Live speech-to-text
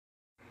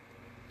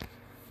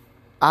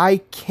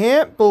I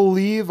can't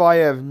believe I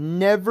have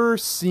never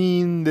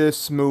seen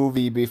this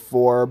movie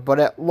before, but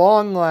at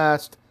long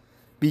last,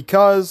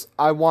 because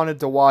I wanted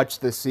to watch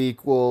the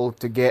sequel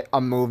to get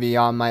a movie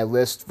on my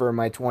list for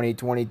my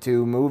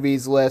 2022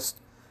 movies list,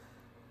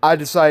 I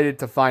decided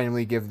to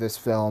finally give this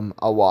film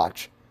a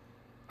watch.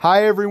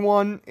 Hi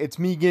everyone, it's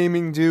me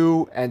Gaming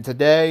Do, and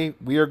today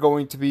we are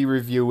going to be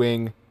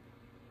reviewing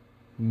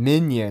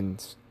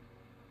Minions.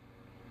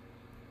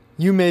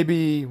 You may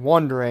be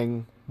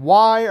wondering,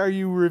 why are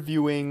you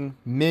reviewing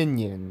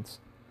Minions?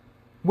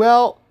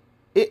 Well,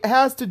 it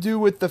has to do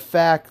with the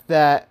fact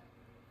that,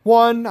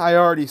 one, I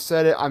already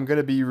said it, I'm going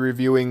to be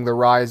reviewing The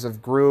Rise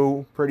of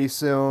Gru pretty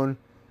soon.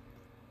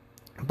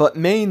 But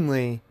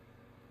mainly,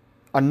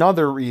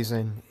 another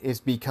reason is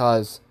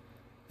because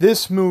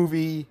this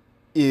movie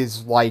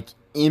is like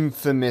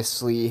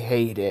infamously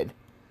hated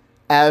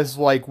as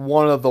like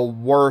one of the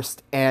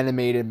worst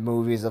animated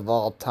movies of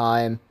all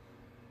time.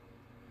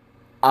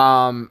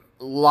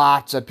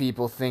 Lots of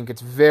people think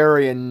it's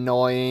very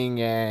annoying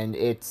and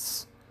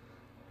it's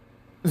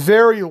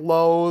very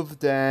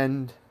loathed,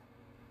 and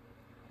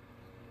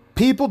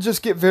people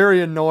just get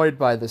very annoyed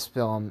by this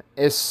film,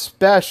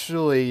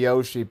 especially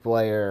Yoshi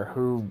Player,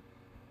 who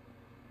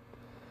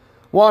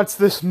wants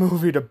this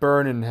movie to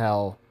burn in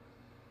hell.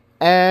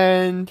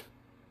 And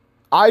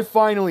I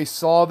finally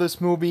saw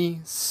this movie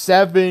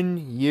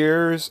 7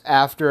 years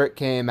after it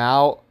came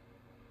out.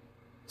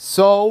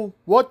 So,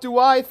 what do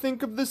I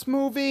think of this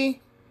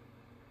movie?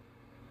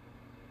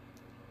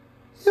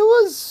 It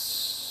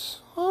was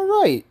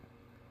alright.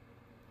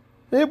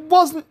 It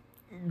wasn't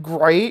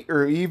great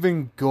or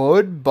even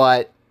good,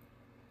 but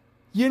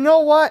you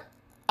know what?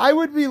 I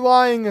would be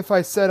lying if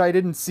I said I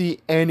didn't see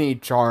any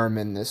charm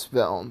in this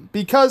film,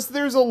 because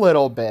there's a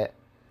little bit.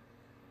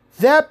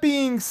 That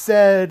being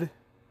said,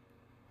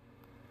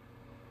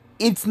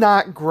 it's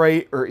not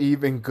great or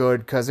even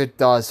good because it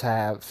does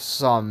have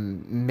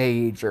some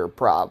major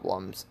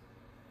problems.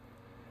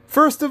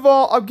 First of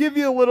all, I'll give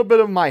you a little bit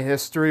of my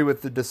history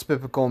with the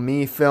Despicable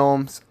Me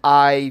films.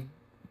 I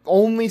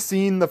only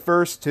seen the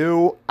first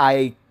two.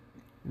 I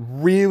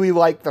really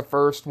like the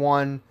first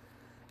one,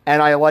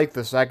 and I like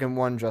the second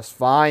one just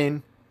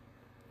fine.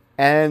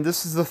 And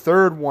this is the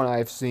third one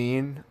I've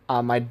seen.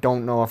 I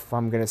don't know if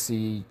I'm gonna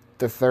see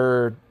the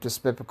third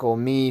Despicable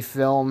Me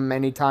film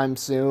anytime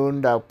soon.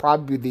 That'll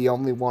probably be the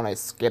only one I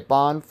skip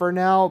on for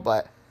now,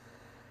 but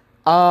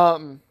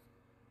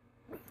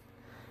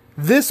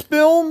this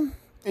film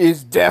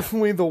is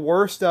definitely the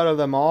worst out of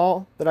them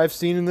all that I've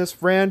seen in this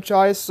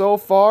franchise so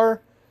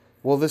far.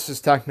 Well, this is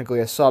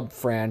technically a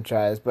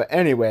sub-franchise, but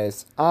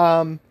anyways,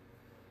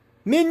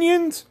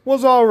 Minions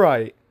was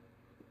alright.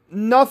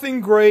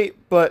 Nothing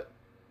great, but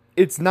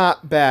it's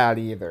not bad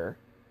either.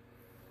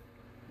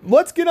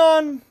 Let's get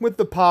on with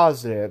the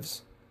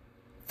positives.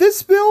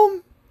 This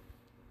film,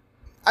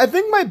 I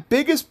think my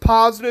biggest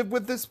positive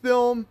with this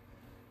film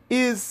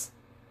is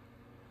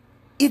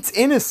it's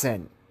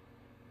innocent.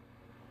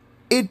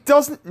 It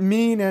doesn't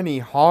mean any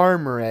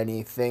harm or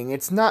anything.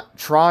 It's not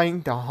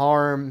trying to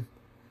harm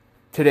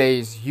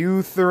today's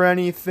youth or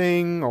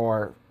anything,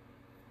 or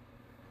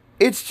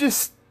it's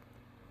just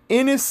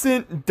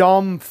innocent,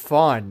 dumb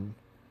fun.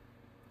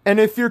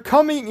 And if you're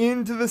coming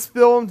into this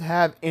film to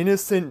have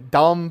innocent,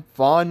 dumb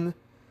fun,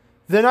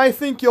 then I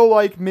think you'll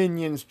like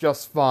Minions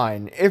just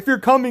fine. If you're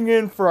coming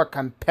in for a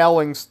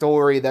compelling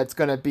story that's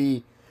gonna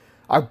be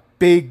a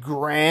big,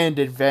 grand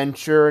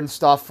adventure and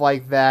stuff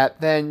like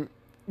that, then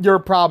you're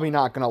probably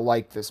not gonna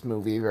like this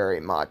movie very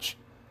much.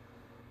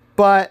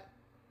 But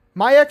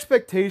my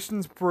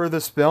expectations for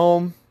this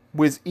film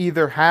was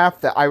either half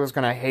that I was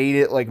gonna hate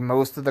it like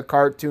most of the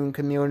cartoon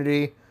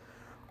community,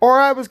 or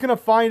I was gonna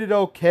find it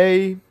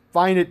okay,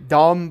 find it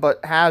dumb,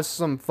 but has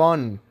some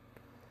fun.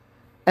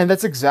 And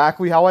that's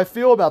exactly how I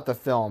feel about the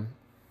film.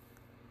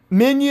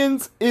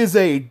 Minions is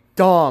a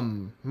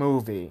dumb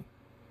movie.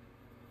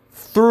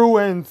 Through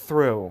and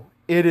through.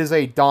 It is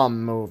a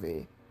dumb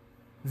movie.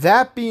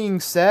 That being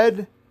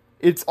said,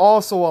 it's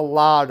also a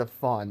lot of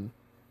fun.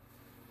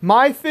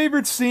 My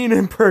favorite scene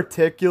in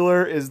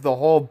particular is the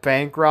whole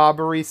bank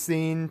robbery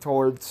scene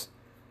towards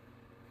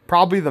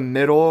probably the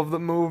middle of the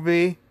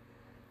movie.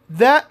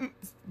 That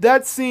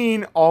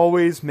scene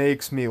always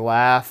makes me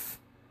laugh.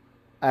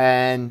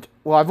 And,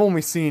 well, I've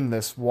only seen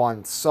this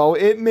once, so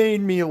it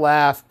made me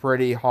laugh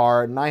pretty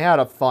hard, and I had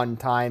a fun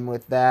time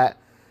with that.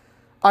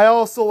 I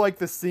also like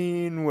the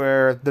scene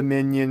where the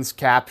minions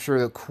capture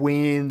the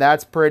queen.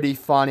 That's pretty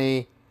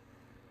funny.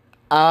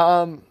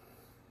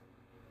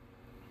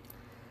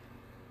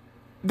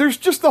 There's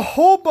just a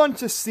whole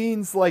bunch of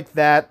scenes like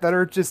that that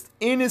are just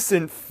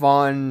innocent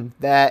fun,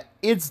 that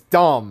it's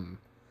dumb,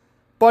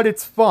 but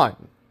it's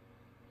fun.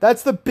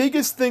 That's the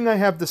biggest thing I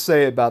have to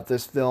say about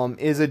this film,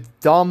 is it's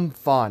dumb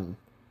fun.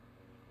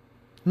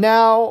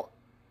 Now,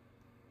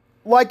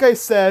 like I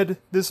said,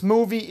 this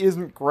movie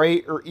isn't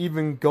great or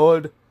even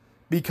good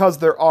because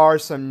there are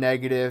some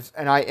negatives,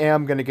 and I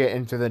am going to get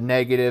into the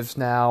negatives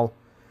now.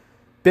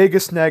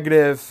 Biggest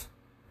negative,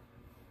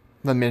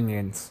 the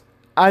minions.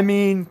 I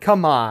mean,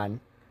 come on.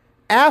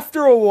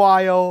 After a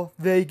while,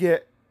 they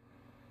get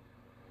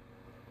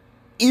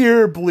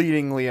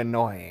ear-bleedingly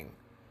annoying.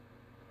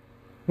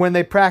 When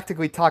they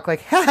practically talk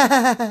like,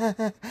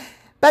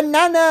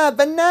 banana,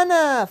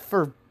 banana,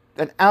 for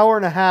an hour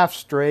and a half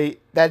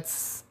straight. That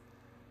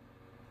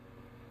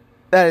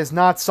is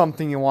not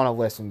something you want to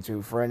listen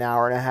to for an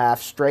hour and a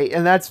half straight.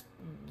 And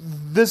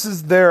this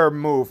is their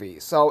movie,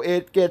 so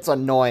it gets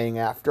annoying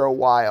after a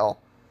while.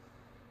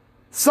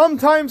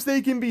 Sometimes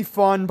they can be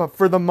fun, but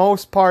for the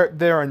most part,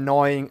 they're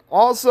annoying.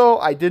 Also,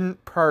 I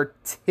didn't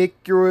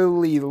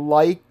particularly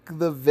like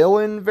the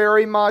villain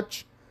very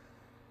much.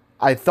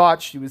 I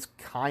thought she was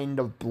kind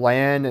of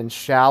bland and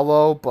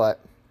shallow,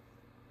 but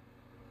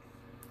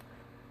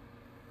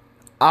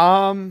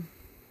I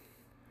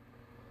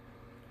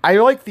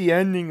like the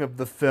ending of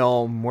the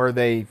film where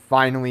they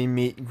finally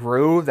meet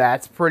Gru.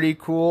 That's pretty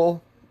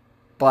cool.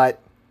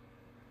 But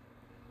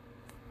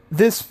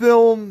this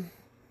film,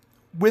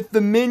 with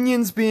the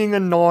minions being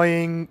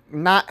annoying,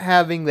 not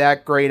having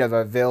that great of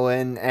a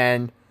villain,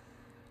 and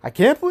I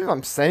can't believe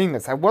I'm saying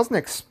this. I wasn't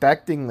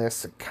expecting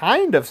this. A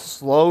kind of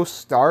slow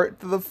start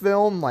to the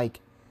film. Like,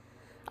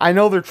 I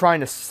know they're trying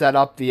to set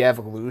up the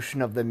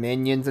evolution of the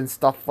minions and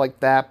stuff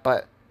like that,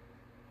 but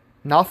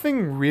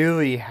nothing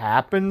really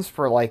happens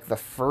for like the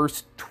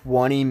first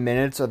 20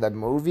 minutes of the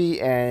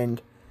movie,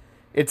 and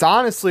it's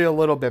honestly a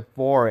little bit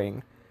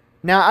boring.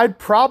 Now, I'd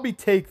probably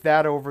take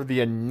that over the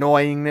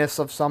annoyingness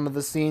of some of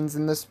the scenes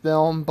in this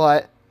film,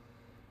 but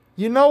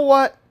you know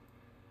what?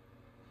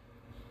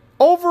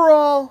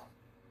 Overall,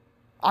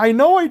 I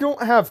know I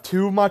don't have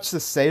too much to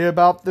say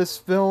about this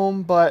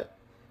film, but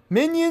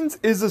Minions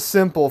is a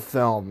simple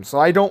film, so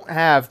I don't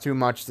have too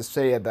much to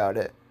say about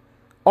it.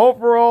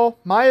 Overall,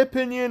 my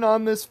opinion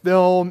on this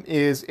film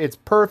is it's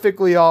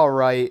perfectly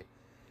alright.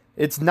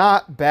 It's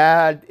not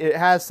bad. It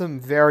has some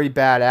very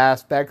bad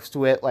aspects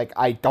to it, like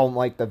I don't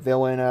like the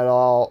villain at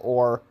all,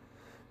 or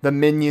the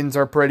minions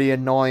are pretty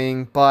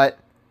annoying, but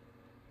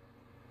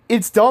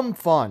it's dumb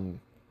fun.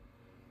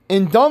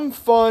 And dumb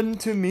fun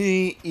to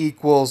me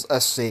equals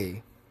a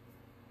C.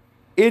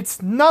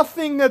 It's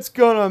nothing that's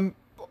gonna,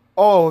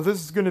 oh,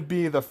 this is gonna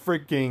be the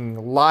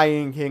freaking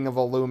Lion King of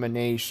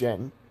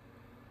Illumination.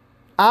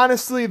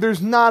 Honestly,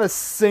 there's not a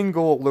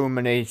single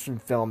Illumination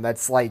film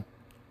that's like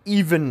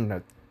even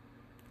a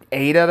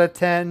 8 out of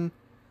 10.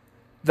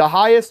 The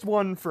highest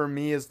one for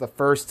me is the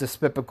first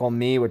Despicable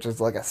Me, which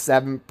is like a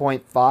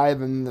 7.5,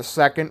 and the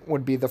second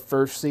would be the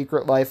first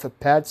Secret Life of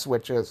Pets,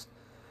 which is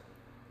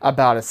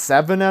about a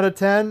 7 out of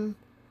 10.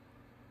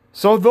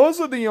 So those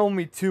are the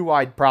only two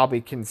I'd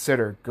probably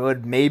consider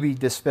good. Maybe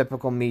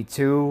Despicable Me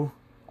 2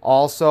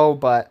 also,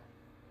 but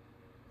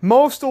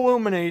most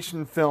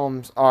Illumination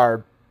films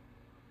are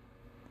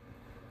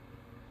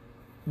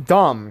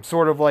dumb,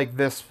 sort of like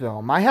this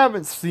film. I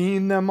haven't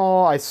seen them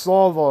all. I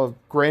saw the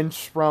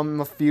Grinch from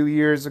a few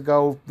years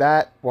ago.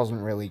 That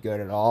wasn't really good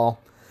at all.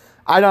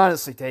 I'd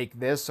honestly take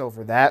this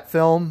over that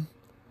film.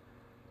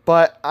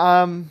 But,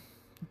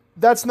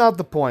 that's not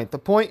the point. The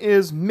point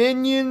is,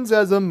 Minions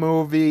as a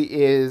movie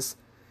is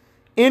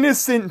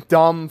innocent,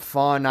 dumb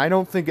fun. I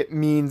don't think it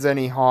means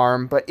any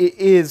harm, but it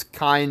is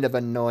kind of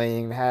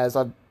annoying. It has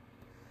a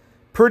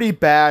pretty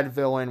bad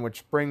villain,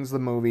 which brings the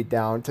movie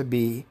down to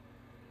be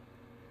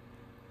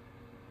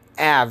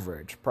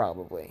average,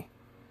 probably.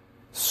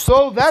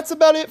 So that's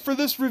about it for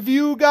this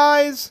review,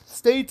 guys.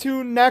 Stay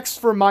tuned next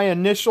for my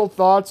initial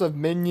thoughts of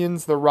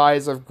Minions: The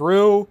Rise of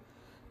Gru.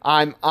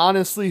 I'm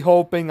honestly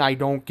hoping I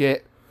don't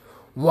get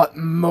what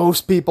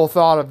most people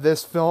thought of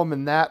this film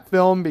and that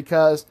film,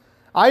 because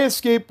I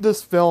escaped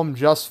this film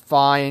just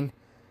fine.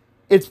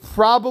 It's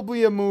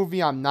probably a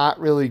movie I'm not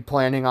really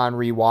planning on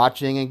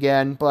rewatching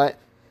again, but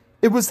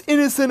it was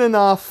innocent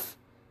enough,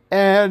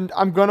 and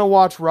I'm gonna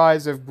watch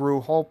Rise of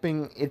Gru,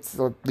 hoping it's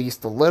at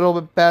least a little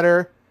bit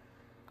better.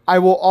 I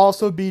will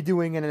also be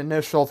doing an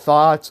initial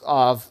thoughts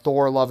of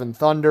Thor: Love and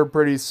Thunder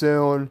pretty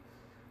soon,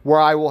 where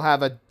I will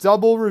have a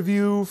double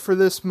review for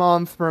this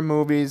month for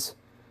movies.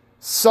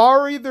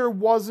 Sorry there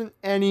wasn't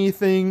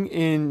anything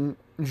in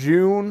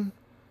June,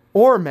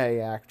 or May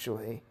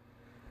actually.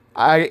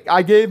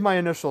 I gave my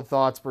initial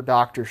thoughts for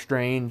Doctor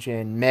Strange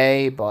in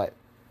May, but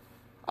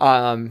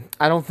I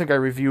don't think I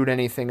reviewed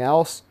anything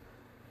else.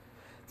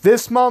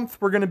 This month,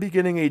 we're going to be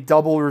getting a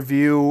double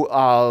review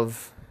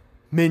of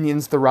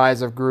Minions: The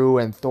Rise of Gru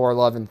and Thor: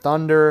 Love and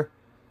Thunder.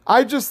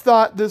 I just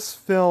thought this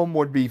film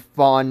would be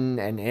fun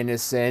and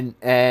innocent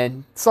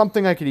and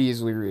something I could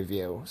easily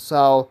review.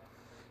 So,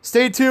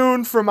 stay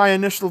tuned for my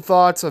initial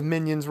thoughts of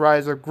Minions: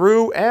 Rise of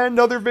Gru and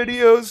other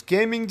videos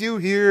Gaming Do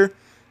here.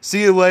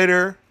 See you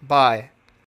later. Bye.